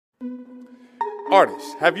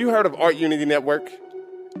Artists, have you heard of Art Unity Network?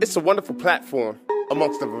 It's a wonderful platform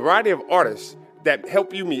amongst a variety of artists that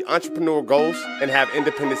help you meet entrepreneurial goals and have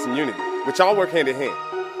independence and unity, which all work hand in hand.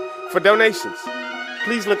 For donations,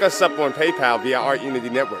 please look us up on PayPal via Art Unity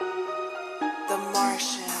Network. The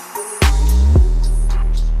Martian.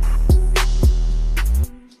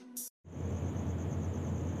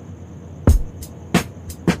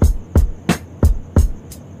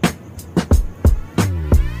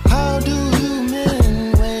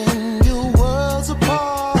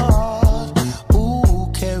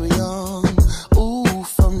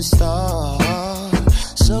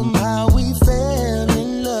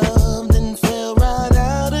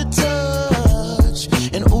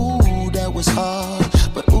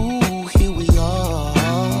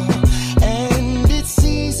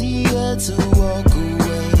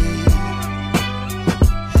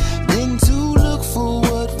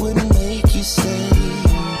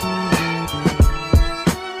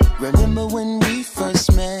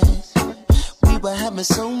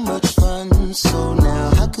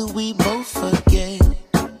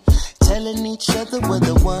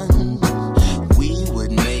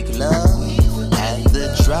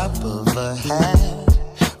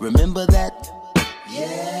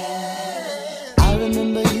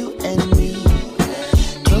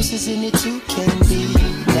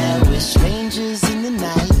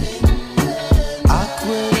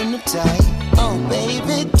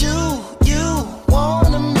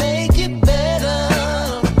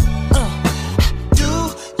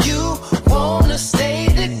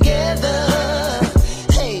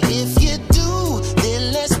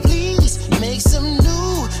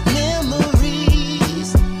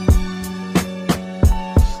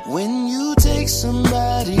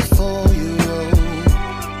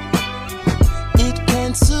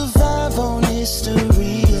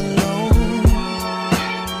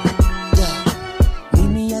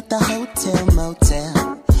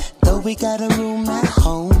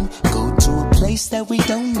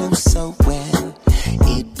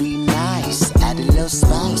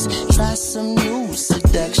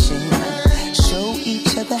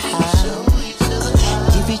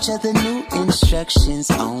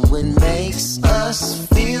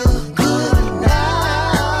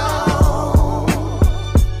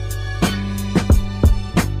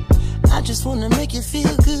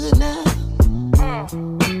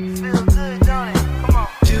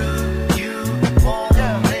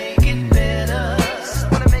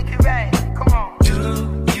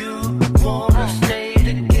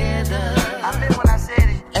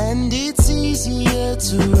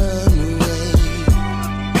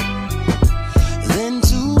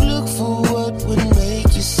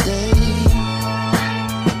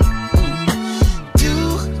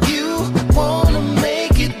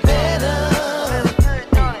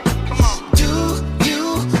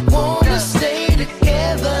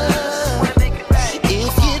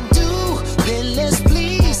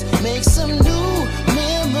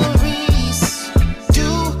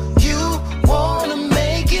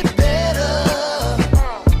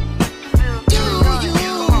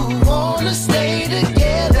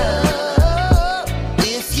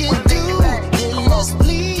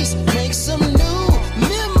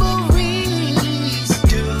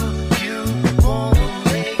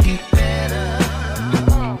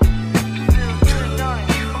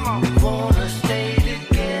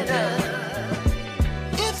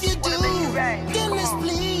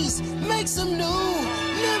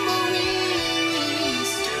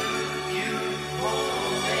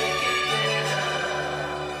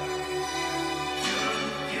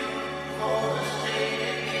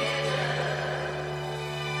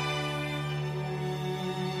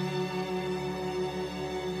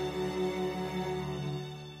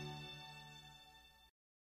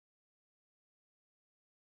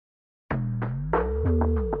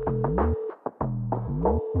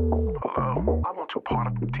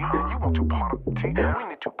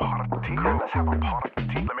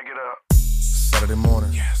 Saturday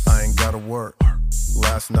morning, I ain't gotta work.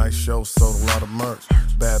 Last night's show sold a lot of merch.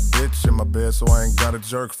 Bad bitch in my bed, so I ain't got a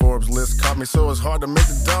jerk. Forbes list caught me, so it's hard to make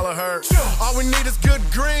the dollar hurt. All we need is good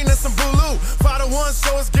green and some Bulu. 5 to 1,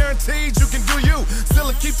 so it's guaranteed you can do you.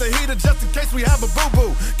 Still keep the heater just in case we have a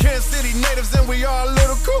boo-boo. Kansas City natives and we are a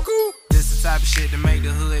little cuckoo. This the type of shit that make the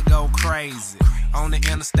hood go crazy. On the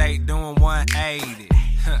interstate doing 180.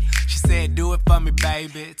 She said, do it for me,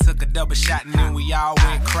 baby. Took a double shot and then we all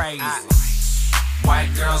went crazy. White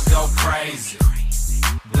girls go crazy.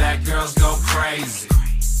 Black girls go crazy.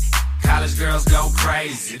 College girls go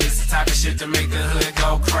crazy. This the type of shit to make the hood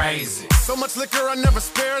go crazy. So much liquor, I never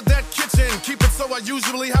spared that kitchen. Keep it so I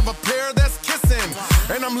usually have a pair that's kissing.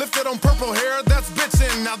 And I'm lifted on purple hair that's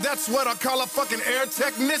bitchin'. Now that's what I call a fucking air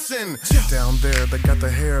technician. Down there, they got the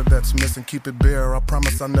hair that's missing. Keep it bare, I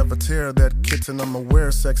promise I never tear that kitten. I'm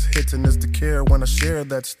aware sex hitting is the care when I share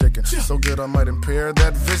that sticking. So good I might impair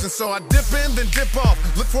that vision. So I dip in, then dip off.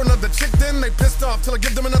 Look for another chick, then they pissed off. Till I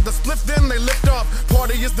give them another spliff, then they lift off.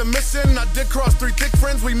 Party is the mission. I did cross 3 thick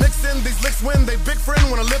friends. We mixin'. These licks win, they big friend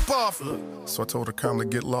when I lip off. So I told her calmly,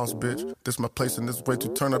 get lost, bitch. This my place and this way to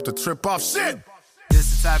turn up the trip off. Shit!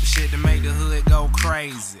 This the type of shit to make the hood go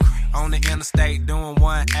crazy. On the interstate doing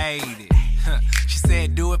 180. She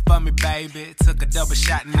said, do it for me, baby. Took a double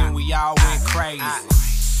shot and then we all went crazy.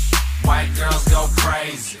 White girls go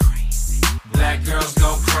crazy. Black girls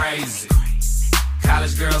go crazy.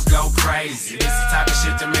 College girls go crazy. This the type of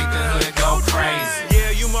shit to make the hood go crazy.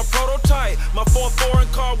 Yeah, you my prototype. My 4th foreign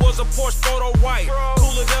car was a Porsche photo white.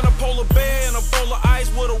 Cooler than a polar bear and a bowl of ice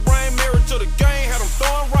with a rain mirror to the game. Had them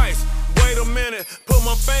throwing rice. Wait a minute, put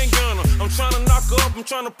my finger on her. I'm trying to knock her up, I'm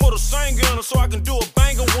trying to put a singer on her so I can do a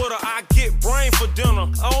banger with her. I get brain for dinner.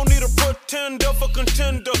 I don't need a pretender for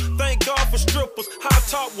contender. Thank God for strippers. High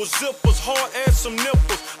top with zippers, hard ass some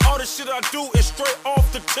nipples. All the shit I do is straight off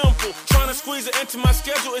the temple. Trying to squeeze it into my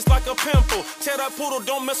schedule, it's like a pimple. Tell that poodle,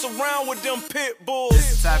 don't mess around with them pit bulls.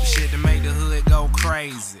 This the type of shit to make the hood go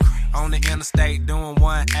crazy. On the interstate doing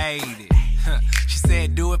 180. She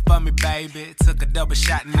said, do it for me, baby. Took a double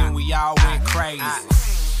shot and then we all went crazy.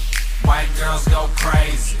 White girls go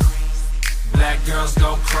crazy. Black girls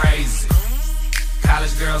go crazy.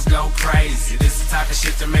 College girls go crazy. This the type of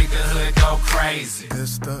shit to make the hood go crazy.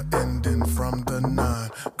 This the ending from the 9.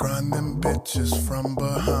 Grind them bitches from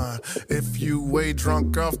behind. If you way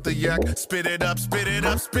drunk off the yak, spit it up, spit it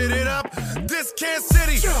up, spit it up. This Kansas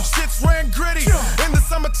City, shit's ran gritty. In the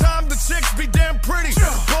summertime, the chicks be damn pretty.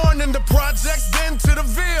 Born in the projects, then to the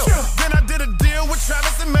Ville. Then I did a deal with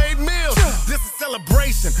Travis and made meals. This is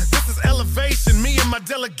celebration, this is elevation. Me and my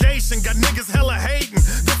delegation got niggas hella hating.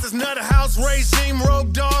 This is Nutter House regime.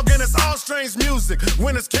 Rogue Dog, and it's all strange music.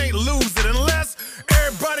 Winners can't lose it unless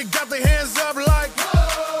everybody got their hands up like,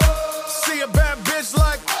 see a bad bitch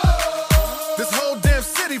like, this whole damn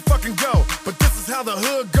city fucking go. But this is how the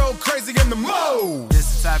hood go crazy in the mode.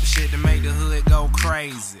 This the type of shit to make the hood go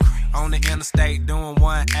crazy. On the interstate doing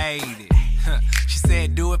 180. She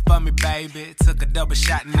said, do it for me, baby. Took a double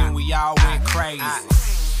shot and then we all went crazy.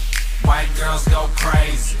 White girls go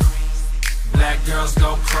crazy. Black girls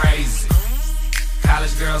go crazy.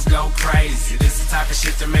 College girls go crazy. This the type of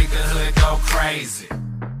shit to make the hood go crazy.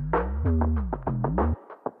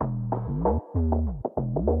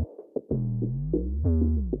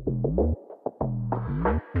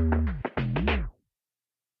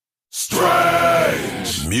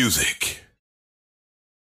 Strange music.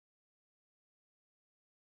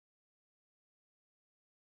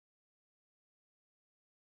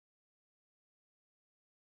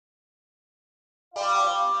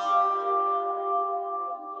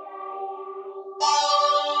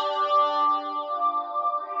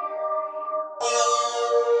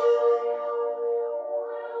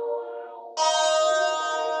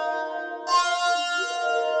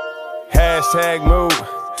 Hashtag move,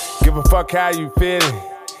 give a fuck how you feeling.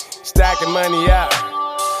 Stacking money up,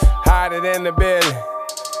 hide it in the building.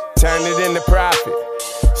 Turn it into profit,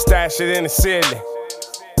 stash it in the ceiling.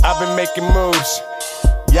 I've been making moves,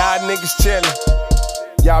 y'all niggas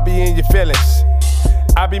chillin'. Y'all be in your feelings,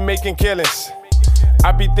 I be making killings.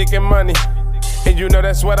 I be thinking money, and you know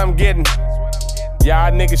that's what I'm getting.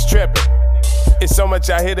 Y'all niggas trippin', it's so much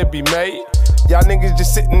out here to be made. Y'all niggas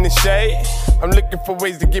just sit in the shade. I'm looking for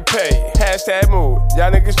ways to get paid. Hashtag move.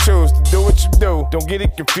 Y'all niggas choose to do what you do. Don't get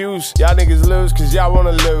it confused. Y'all niggas lose cause y'all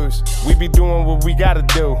wanna lose. We be doing what we gotta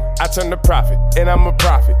do. I turn to profit, and I'm a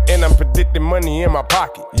prophet. And I'm predicting money in my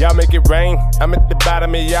pocket. Y'all make it rain. I'm at the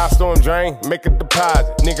bottom of y'all storm drain. Make a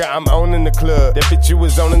deposit. Nigga, I'm owning the club. That bitch you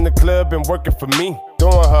was owning the club and working for me.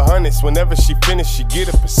 Throwing her hundreds, whenever she finish, she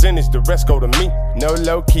get a percentage, the rest go to me. No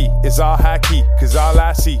low key, it's all high key, cause all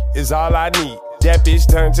I see is all I need. That bitch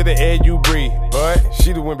turn to the air you breathe, but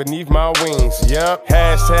she the wind beneath my wings, yup.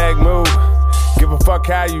 Hashtag move, give a fuck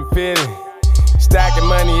how you feeling. Stacking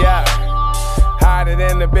money up, hide it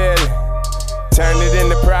in the building. Turn it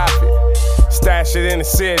into profit, stash it in the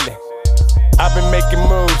ceiling. I've been making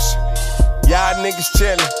moves, y'all niggas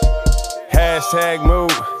chillin'. Hashtag move.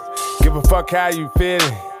 Give a fuck how you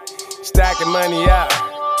feeling. Stacking money up,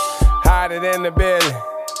 hide it in the building.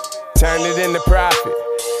 Turn it into profit,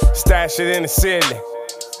 stash it in the ceiling.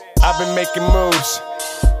 I've been making moves,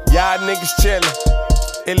 y'all niggas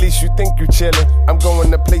chillin'. At least you think you chillin'. I'm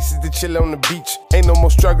going to places to chill on the beach. Ain't no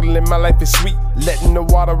more struggling, my life is sweet. Letting the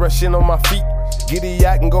water rush in on my feet. Get a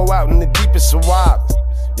yacht and go out in the deepest of waters.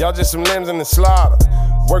 Y'all just some lambs in the slaughter.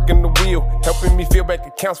 Working the wheel, helping me fill back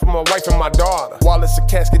accounts for my wife and my daughter. Wallets a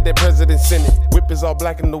casket that president sent it. Whip is all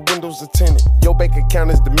black and the windows are tinted. Your bank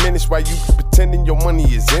account is diminished while you pretending your money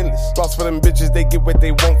is endless. Lost for them bitches, they get what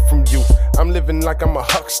they want from you. I'm living like I'm a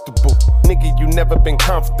Huxtable. Nigga, you never been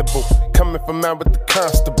comfortable. Coming from out with the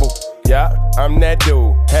constable. Yeah, I'm that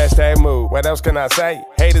dude. Hashtag move. What else can I say?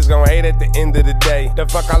 Haters gon' hate at the end of the day. The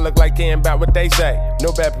fuck I look like caring about what they say.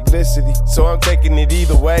 No bad publicity, so I'm taking it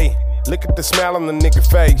either way. Look at the smile on the nigga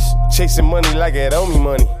face. Chasing money like it owe me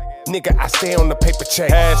money. Nigga, I stay on the paper chase.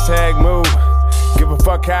 Hashtag move. Give a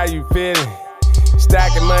fuck how you feeling.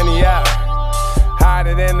 Stacking money up. Hide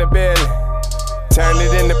it in the building. Turn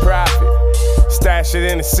it into profit. Stash it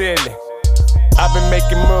in the ceiling. I've been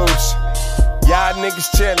making moves. Y'all niggas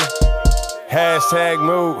chillin'. Hashtag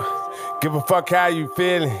move. Give a fuck how you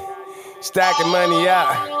feeling. Stacking money up.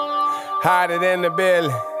 Hide it in the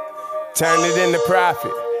building. Turn it into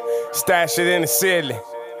profit. Stash it in the ceiling.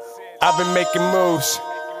 I've been making moves.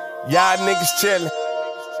 Y'all niggas chillin'.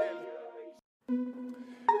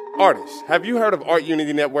 Artists, have you heard of Art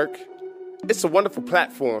Unity Network? It's a wonderful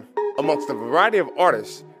platform amongst a variety of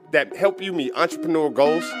artists that help you meet entrepreneurial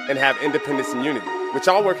goals and have independence and unity, which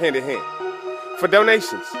all work hand in hand. For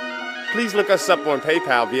donations, please look us up on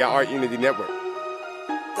PayPal via Art Unity Network.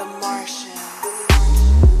 The Martian.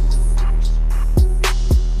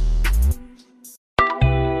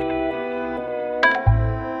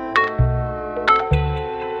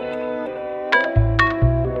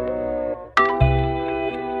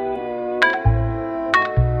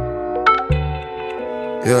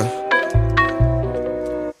 Yeah.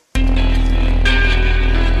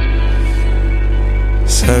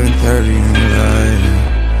 $7:30 in the light.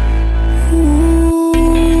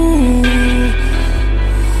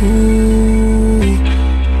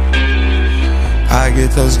 I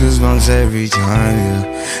get those goosebumps every time, yeah.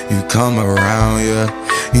 You come around, yeah.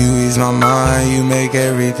 You ease my mind, you make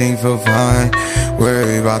everything feel fine.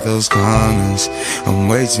 Worry about those comments, I'm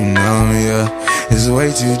way too numb, yeah. It's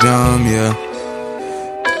way too dumb, yeah.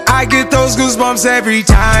 I get those goosebumps every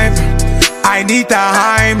time. I need the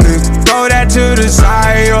Heimlich, throw that to the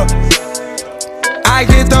side, yeah. I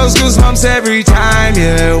get those goosebumps every time,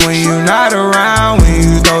 yeah. When you're not around, when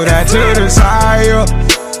you throw that to the side, yeah.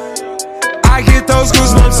 I get those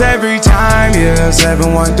goosebumps every time, yeah.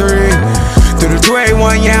 713 through the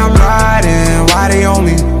 281, yeah, I'm riding. Why they on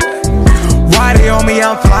me? Why they on me?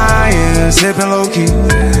 I'm flying, sipping low-key.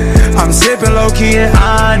 I'm sipping low-key in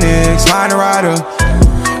Onyx, find a rider.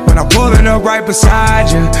 When I'm pulling up right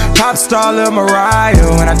beside you, pop star Lil Mariah.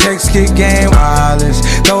 When I text kick game wireless,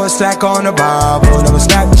 throw a stack on the Bible. Never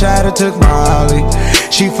Snapchat or took Molly.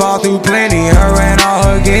 She fall through plenty, her and all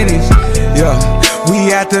her guineas. Yeah,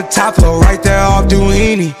 we at the top floor, right there off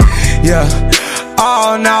Duini. Yeah,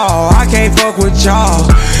 oh no, I can't fuck with y'all.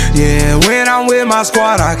 Yeah, when I'm with my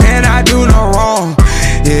squad, I cannot do no wrong.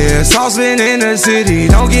 Yeah, saucepan in the city,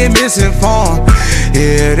 don't get misinformed.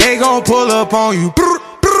 Yeah, they gon' pull up on you.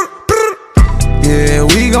 Yeah,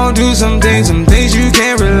 we gon' do some things you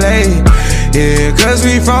can't relate. Yeah, cause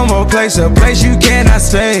we from a place you cannot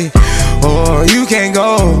stay. Or you can't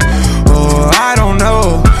go, or I don't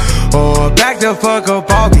know. Or back the fuck up,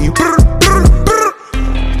 I'll be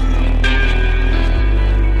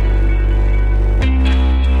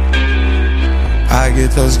I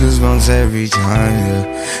get those goosebumps every time,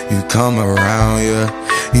 yeah. You come around, yeah.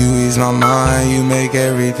 You ease my mind, you make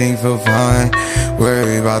everything feel fine.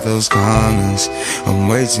 Worry about those comments, I'm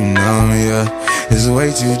way too numb, yeah. It's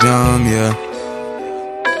way too dumb, yeah.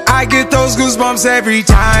 I get those goosebumps every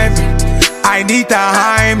time. I need the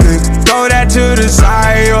Heimlich, throw that to the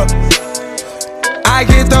side, yeah. I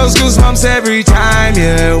get those goosebumps every time,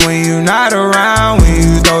 yeah. When you're not around, when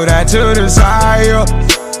you throw that to the side, yeah.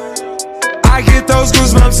 I get those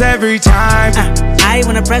goosebumps every time. I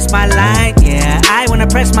wanna press my line, yeah. I wanna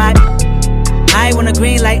press my. I wanna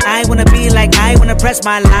green like I wanna be like I wanna press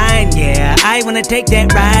my line, yeah. I wanna take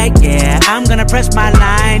that ride, yeah. I'm gonna press my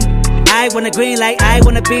line. I wanna green like I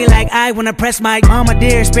wanna be like I wanna press my. Mama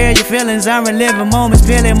dear, spare your feelings. I'm reliving moments,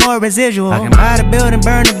 feeling more residual. I can buy the building,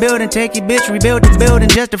 burn the building, take your bitch, rebuild the building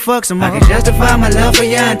just to fuck some more. I can justify my love for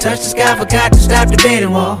you and touch the sky, forgot to stop the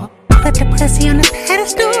bidding war. Put the pussy on the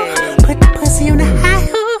pedestal, put the pussy on the high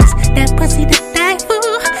horse. That pussy to die for,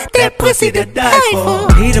 that pussy to die for.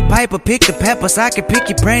 Peter Piper, pick the peppers. I can pick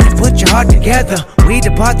your brain and put your heart together. We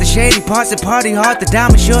depart the shady parts and party hard. The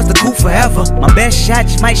diamond shows the coup forever. My best shot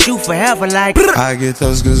just might shoot forever like. I get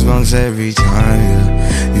those goosebumps every time,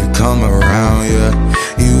 yeah. You come around, yeah.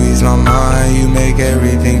 You ease my mind, you make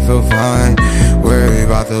everything feel fine. Worry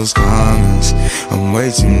about those comments, I'm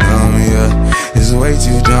way too numb, yeah. It's way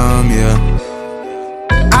too dumb, yeah.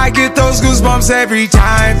 I get those goosebumps every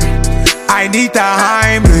time. I need the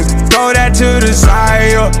Heimlich, throw that to the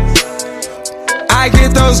side, yeah. I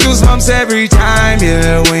get those goosebumps every time,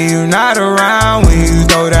 yeah. When you're not around, when you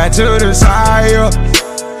throw that to the side, yeah.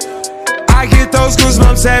 I get those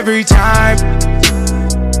goosebumps every time.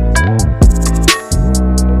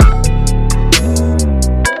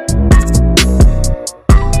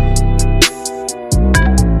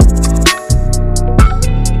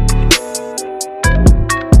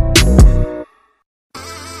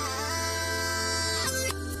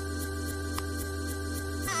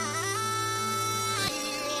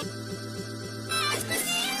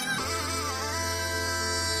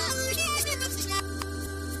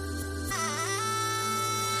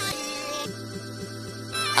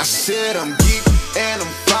 I said I'm geek and I'm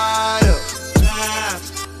fired up.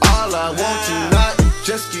 All I want tonight is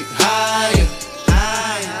just get higher.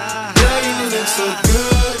 Girl, you look so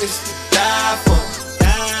good, it's to die for.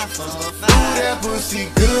 Ooh, that pussy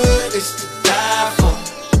good, it's to die for.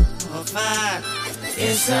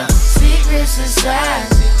 It's a secret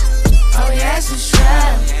society. All we ask is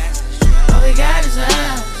try. All we got is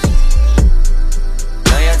love.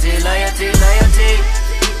 Loyalty, loyalty, loyalty.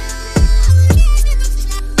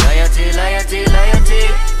 Loyalty, loyalty, loyalty.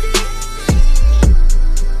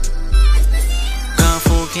 Kung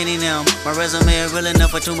Fu Kenny now. My resume is real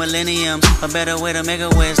enough for 2 millenniums. A better way to make a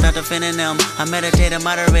way, start defending them. I meditate and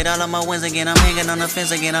moderate all of my wins again. I'm hanging on the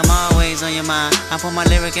fence again, I'm always on your mind. I put my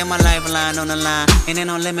lyric and my lifeline on the line. And ain't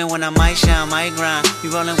no limit when I might shine, might grind.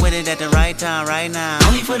 You rolling with it at the right time, right now.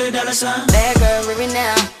 Only for the dollar sign. Bad girl, leave it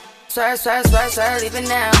now. Swear, swear, swear, swear, leave it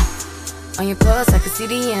now. On your pulse, I can see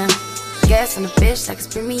the end. Gas on the bitch like it's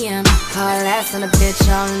premium. Hard ass on a bitch,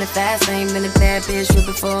 all in the fast lane. Been a bad bitch with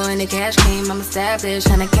before and the cash came. I'm established,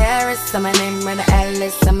 100 carats. I'm my name, run the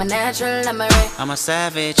atlas. I'm a natural, I'm a ring. I'm a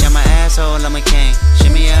savage, I'm an asshole, I'm a king.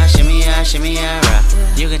 Shimmy ya, shimmy ya, shimmy ya, rock.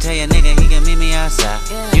 You can tell your nigga he can meet me outside.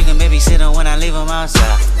 You can babysit him when I leave him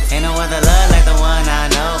outside. Ain't no other love like the one I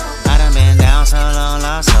know. I done been down so long,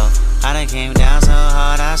 lost hope. I done came down so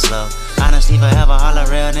hard, I slow. Honestly, forever, all a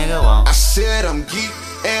real nigga won't. I said I'm geek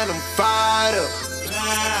and I'm fired up.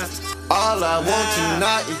 All I want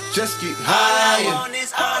tonight is just get higher. All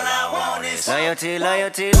I want is loyalty,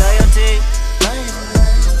 loyalty, loyalty.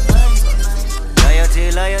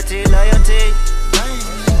 Loyalty, loyalty, loyalty.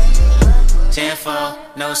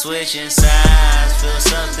 10-4, no switching sides. Feel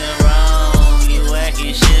something wrong. You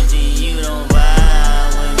acting shifty, you don't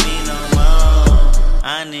vibe with me no more.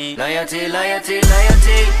 I need loyalty, loyalty,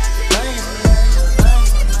 loyalty.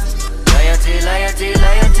 Loyalty, loyalty,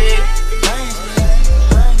 loyalty.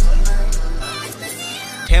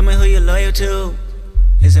 Tell me who you're loyal to.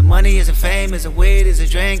 Is it money, is it fame, is it weed, is it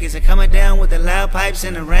drink? Is it coming down with the loud pipes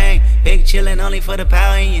in the rain? Big chillin' only for the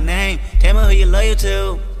power in your name. Tell me who you're loyal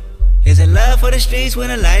to. Is it love for the streets when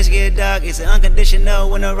the lights get dark? Is it unconditional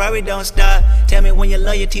when the Rari don't stop? Tell me when your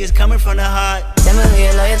loyalty is coming from the heart. Tell me who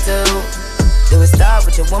you're loyal to. Do it start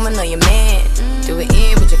with your woman or your man? Do it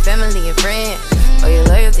end with your family and friends? Or your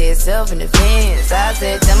loyalty is self-in-defense? I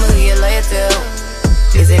said, tell me who you're loyal to.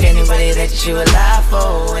 Is it anybody that you would lie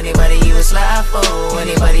for? Anybody you would slide for?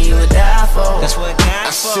 Anybody you would die for? That's what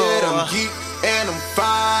God's for. I said I'm geek and I'm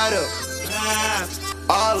fired up.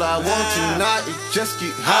 All I want tonight is just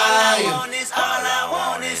get higher. All I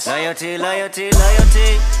want is loyalty, loyalty,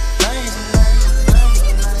 loyalty.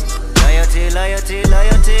 Loyalty, loyalty,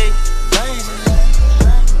 loyalty.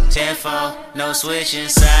 10-4, no switching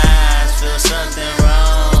sides. Feel something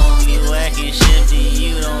wrong. You acting shifty,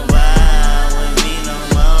 you don't vibe with me no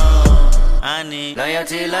more. I need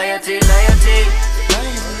loyalty, loyalty, loyalty.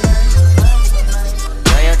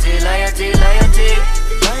 Loyalty, loyalty, loyalty.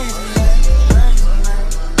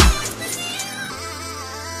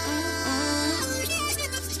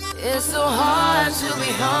 It's so hard to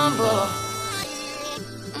be humble.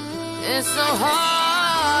 It's so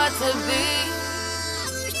hard to be.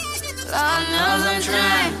 Lord knows I'm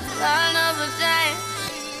trying. Lord knows I'm trying,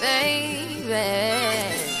 baby.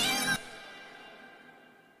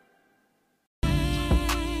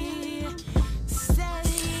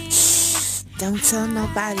 Don't tell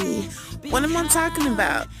nobody. What am I talking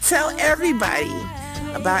about? Tell everybody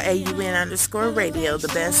about AUN_radio, the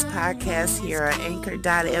best podcast here on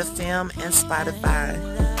Anchor.fm and Spotify.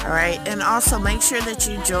 Alright, and also make sure that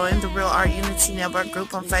you join the Real Art Unity Network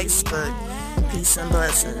group on Facebook. Peace and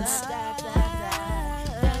blessings.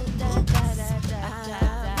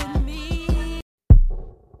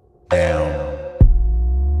 Down.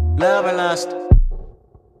 Love or lust?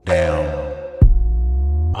 Damn.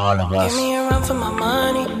 All of us. Give me a run for my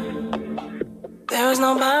money. There is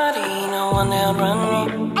nobody, no one that'll run me.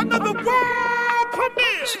 Another world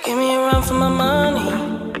premiere. So give me a run for my money.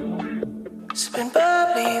 Sipping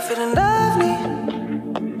bubbly, feeling lovely,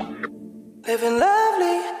 living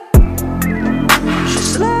lovely.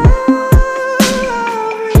 She's lovely.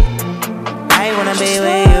 I wanna be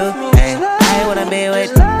with you. Ay, I wanna be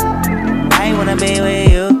with. I wanna be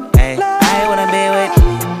with you. Ay, I wanna be with.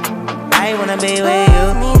 I wanna be with you.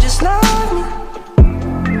 Me, just love me.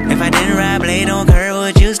 If I didn't ride blade on curve,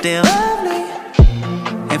 would you still?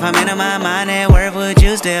 If I'm in my mind at work, would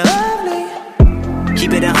you still?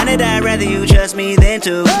 Keep it 100, I'd rather you trust me than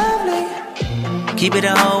to. Keep it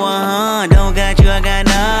a whole 100, don't got you, I got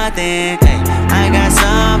nothing. Ay, I got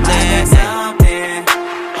something.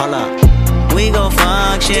 Hold up, we gon'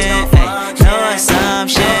 function. Ay, no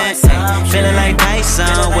assumption. Ay, feeling like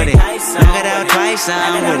Tyson with it. Knock it out twice,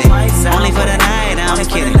 I'm with it. Only for the night, I'm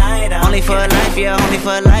kidding. Only for life, yeah, only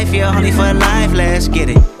for life, yeah, only for life, let's get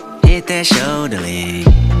it. Hit that shoulder lean,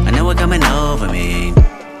 I know it coming over me.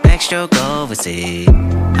 Backstroke overseas,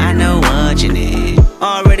 I know what you need.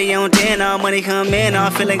 Already on 10, all money come in, all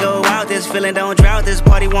feeling go out. This feeling don't drought, this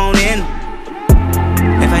party won't end.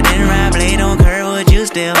 If I didn't ride blade on curve, would you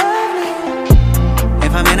still?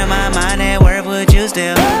 If I'm in my mind at work, would you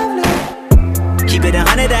still? Keep it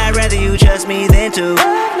 100, I'd rather you trust me than to.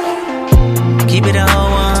 Keep it a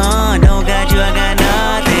whole 100, don't got you, I got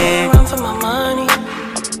nothing. Run for my money.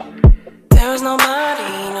 There is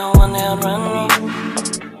nobody, no one that'll run me.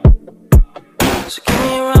 So give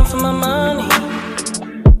me a run for my money.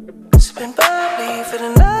 Sipping bubbly,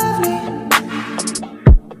 feeling lovely,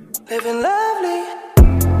 living lovely.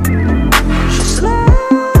 She's lovely.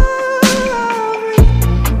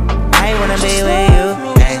 I wanna be with you.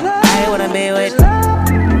 Ay, I wanna be with.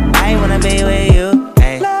 I wanna be with you.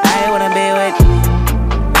 Ay, I wanna be with.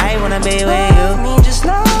 I wanna be with you. Me, just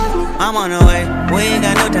love me. I'm on the way, we ain't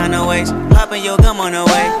got no time to waste. Poppin' your gum on the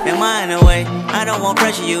way, and mine the way. I don't want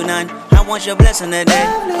pressure, you none. I want your blessing today.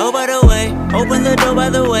 Oh, by the way, open the door by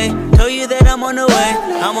the way. Told you that I'm on the way,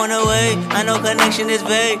 I'm on the way. I know connection is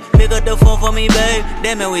vague. Pick up the phone for me, babe.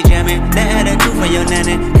 Damn it, we jamming. That attitude from your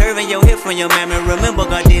nanny, curving your hip from your mammy. Remember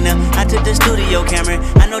Gardena, I took the studio camera.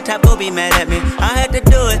 I know Top gon' be mad at me. I had to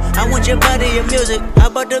do it. I want your body, your music. I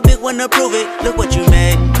bought the big one to prove it. Look what you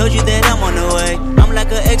made. Told you that I'm on the way. I'm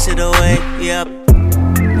like an exit away. Yep.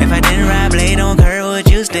 If I didn't ride blade on curve, would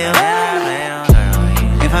you still?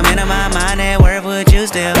 If I'm in my mind at work, would you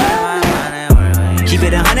still? Keep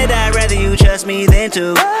it 100, I'd rather you trust me than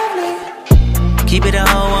to. Keep it a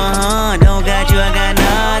whole 100, don't got you, I got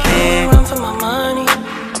nothing. Run for my money.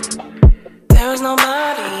 There is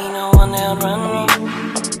nobody, no one that'll run me.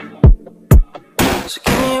 So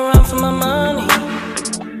give me a run for my money.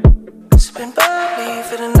 Sipping bubbly,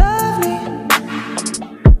 feeling lovely,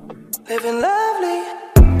 living lovely.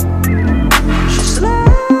 She's lovely.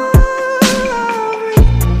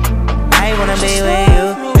 I wanna be with you.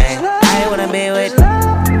 Ay, I wanna be with.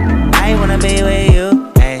 I wanna be with you.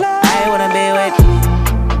 Ay, I wanna be with.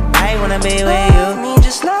 I wanna be with you. Me,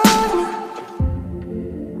 just love me.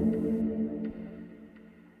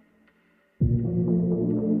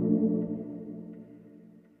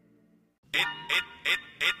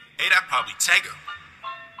 That probably take her.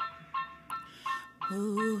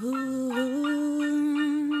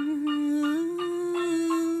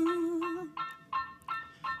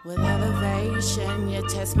 With elevation, you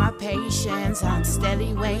test my patience. I'm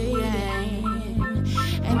steady waiting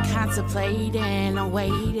and contemplating on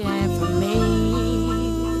waiting for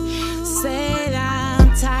me. Said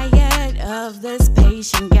I'm tired of this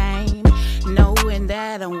patient game, knowing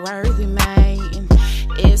that I'm worthy, man.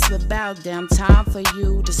 It's about damn time for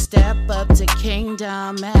you to step up to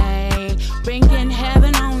kingdom, man. Bringing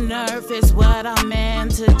heaven on earth is what I'm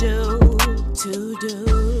meant to do.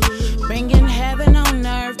 Bringing heaven on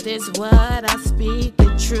earth is what I speak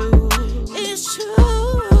the truth. It's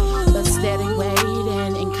true. But steady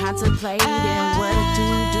waiting and contemplating what to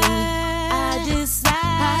do. I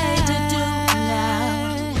decide to do now.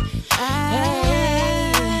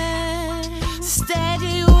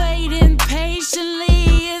 Steady waiting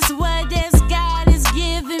patiently is what this God is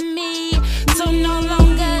giving me. So no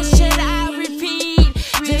longer should I repeat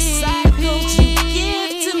the cycle you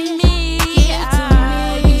give to me.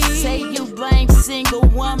 You say you blame single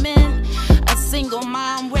woman, a single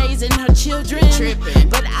mom raising her children.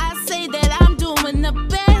 But I say that I'm doing the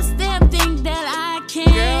best damn thing that I can.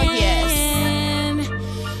 Girl, yes.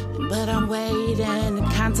 But I'm waiting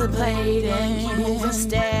and contemplating, moving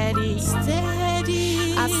steady.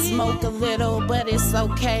 I I smoke a little, but it's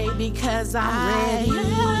okay because I'm ready.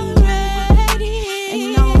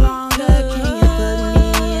 And no longer can you put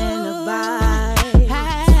me in a bind.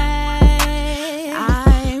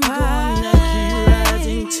 I'm gonna keep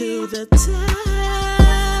rising to the top.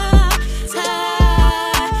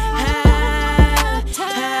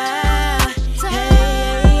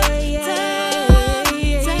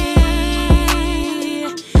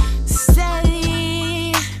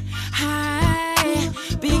 Steady, high,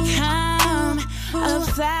 become a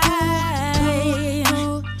flame.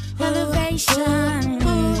 Elevation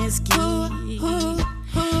is key.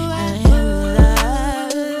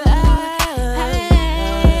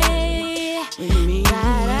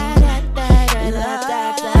 And love with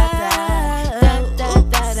me.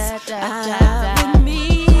 With me.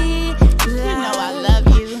 You know I love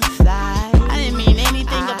you. I didn't mean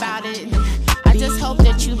anything about it. I just hope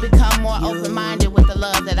that you become more open-minded with the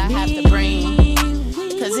love that I have to bring.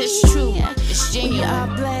 Cause it's true, it's genuine. We are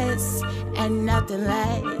blessed and nothing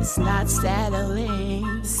less, not settling.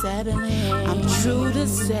 I'm true to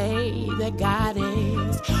say that God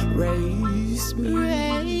has raised me.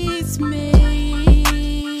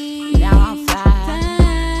 Now I'm fly,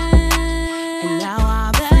 and now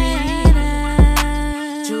I'm free.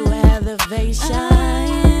 True elevation,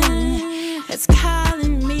 it's calling.